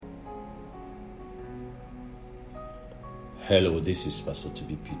Hello, this is Pastor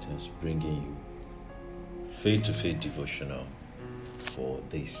Toby Peters bringing you Faith to Faith devotional for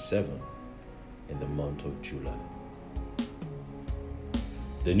day 7 in the month of July.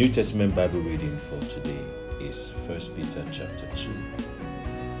 The New Testament Bible reading for today is 1 Peter chapter 2.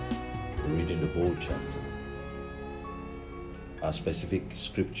 We're reading the whole chapter. Our specific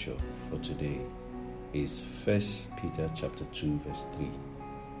scripture for today is 1 Peter chapter 2 verse 3.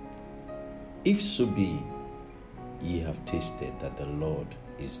 If so be ye have tasted that the Lord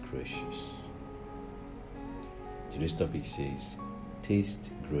is gracious. Today's topic says,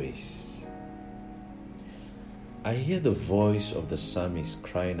 taste grace. I hear the voice of the psalmist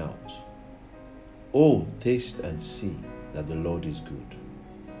crying out, "Oh, taste and see that the Lord is good."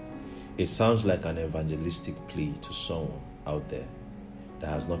 It sounds like an evangelistic plea to someone out there that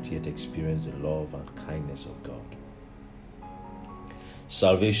has not yet experienced the love and kindness of God.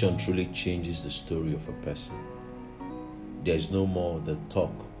 Salvation truly changes the story of a person. There is no more the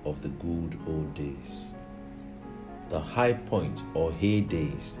talk of the good old days. The high point or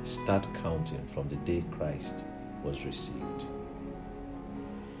heydays start counting from the day Christ was received.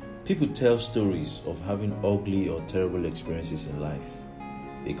 People tell stories of having ugly or terrible experiences in life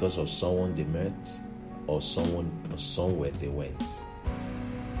because of someone they met or somewhere they went.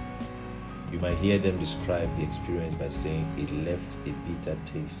 You might hear them describe the experience by saying, "It left a bitter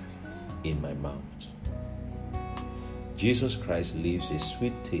taste in my mouth." Jesus Christ leaves a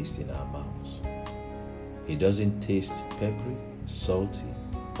sweet taste in our mouths. He doesn't taste peppery, salty,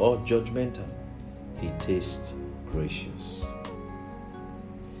 or judgmental. He tastes gracious.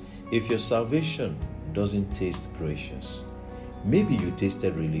 If your salvation doesn't taste gracious, maybe you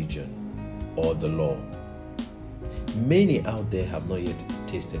tasted religion or the law. Many out there have not yet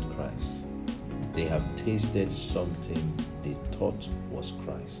tasted Christ. They have tasted something they thought was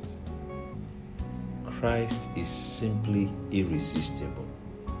Christ. Christ is simply irresistible.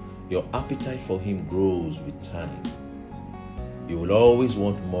 Your appetite for Him grows with time. You will always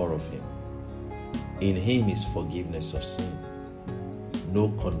want more of Him. In Him is forgiveness of sin, no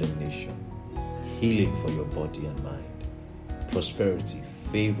condemnation, healing for your body and mind, prosperity,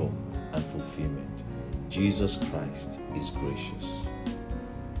 favor, and fulfillment. Jesus Christ is gracious.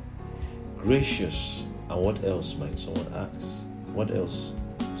 Gracious, and what else might someone ask? What else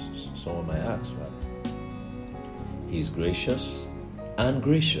someone might ask, right? He is gracious and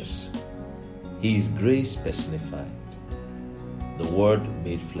gracious. He is grace personified. The Word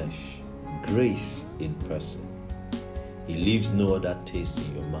made flesh. Grace in person. He leaves no other taste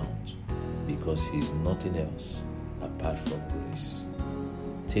in your mouth because He is nothing else apart from grace.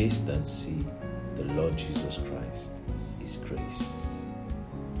 Taste and see the Lord Jesus Christ is grace.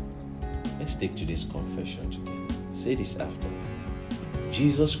 Let's take today's confession together. Say this after me.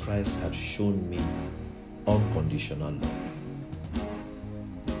 Jesus Christ had shown me unconditional love.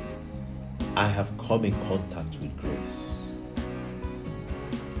 I have come in contact with grace.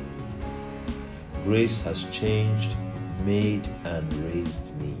 Grace has changed, made, and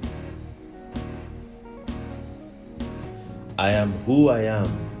raised me. I am who I am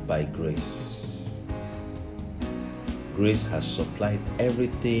by grace. Grace has supplied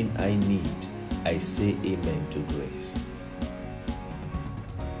everything I need. I say amen to grace.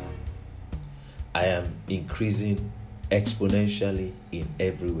 I am increasing exponentially in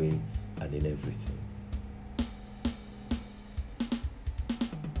every way and in everything.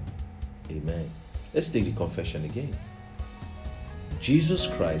 Amen. Let's take the confession again. Jesus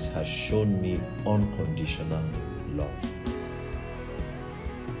Christ has shown me unconditional love.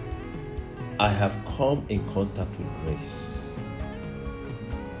 I have come in contact with grace.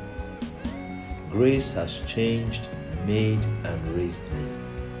 Grace has changed, made, and raised me.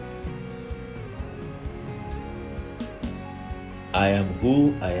 I am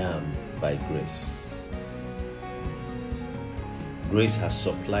who I am by grace. Grace has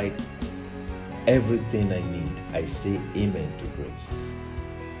supplied everything I need. I say amen to grace.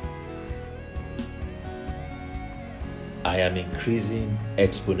 I am increasing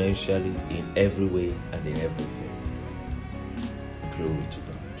exponentially in every way and in everything. Glory to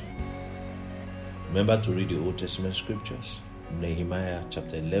God. Remember to read the Old Testament scriptures, Nehemiah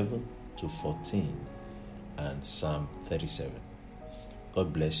chapter 11 to 14 and Psalm 37.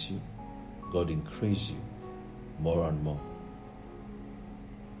 God bless you. God increase you more and more.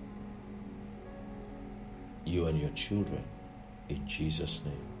 You and your children. In Jesus'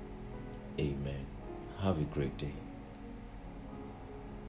 name. Amen. Have a great day.